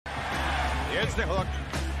Here's the hook.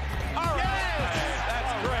 All right. Yes!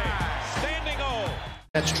 That's great. Standing O.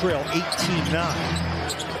 That's trail 18-9.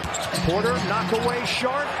 Porter, knock away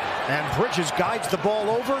Sharpe, and Bridges guides the ball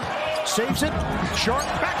over, saves it. Sharpe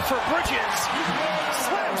back for Bridges,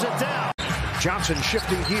 slams it down. Johnson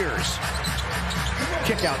shifting gears.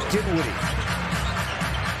 Kick out Dinwiddie.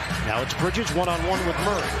 Now it's Bridges one-on-one with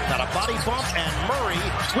Murray. Got a body bump, and Murray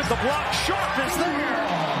with the block. Sharpe is there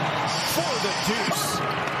for the deuce.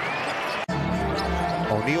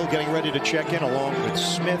 O'Neal getting ready to check in along with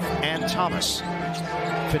Smith and Thomas.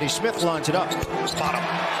 Finney-Smith lines it up. Bottom,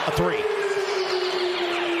 a three.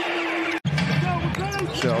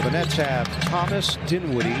 So the Nets have Thomas,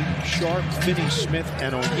 Dinwiddie, Sharpe, Finney-Smith,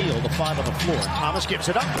 and O'Neal, the five on the floor. Thomas gives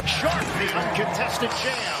it up. Sharpe, the uncontested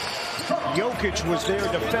jam. Jokic was there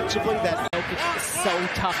defensively. That Jokic is so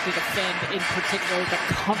tough to defend, in particular the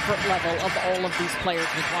comfort level of all of these players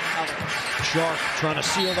with one another. Sharpe trying to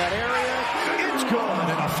seal that area. It's good,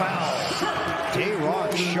 and a foul.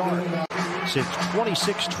 dayron Sharpe since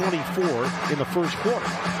 26-24 in the first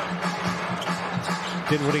quarter.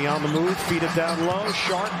 Dinwiddie on the move, feed it down low.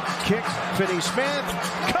 Sharpe, kick, Finney-Smith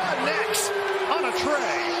connects on a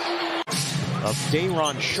tray of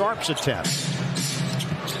dayron Sharpe's attempt.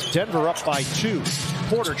 Denver up by 2.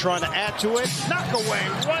 Porter trying to add to it. Knock away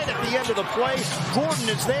right at the end of the play. Gordon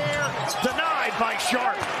is there. Denied by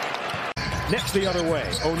Sharpe. Next the other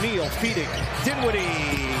way. O'Neal feeding. Dinwiddie.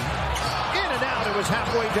 In and out. It was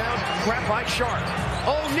halfway down. Grabbed by Sharpe.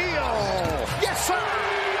 O'Neal. Yes, sir.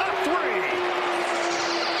 A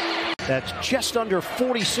 3. That's just under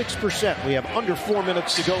 46%. We have under 4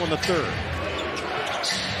 minutes to go in the third.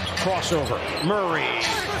 Crossover. Murray.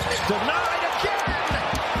 Denied again.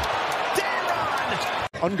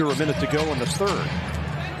 Under a minute to go in the third.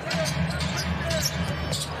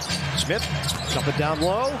 Smith, dump it down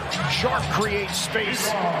low. Sharpe creates space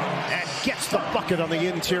and gets the bucket on the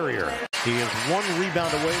interior. He is one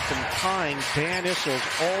rebound away from tying Dan Issel's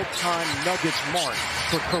all-time Nuggets mark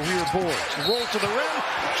for career boards. Roll to the rim.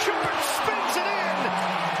 Sharpe spins it in,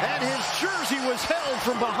 and his jersey was held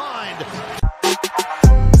from behind.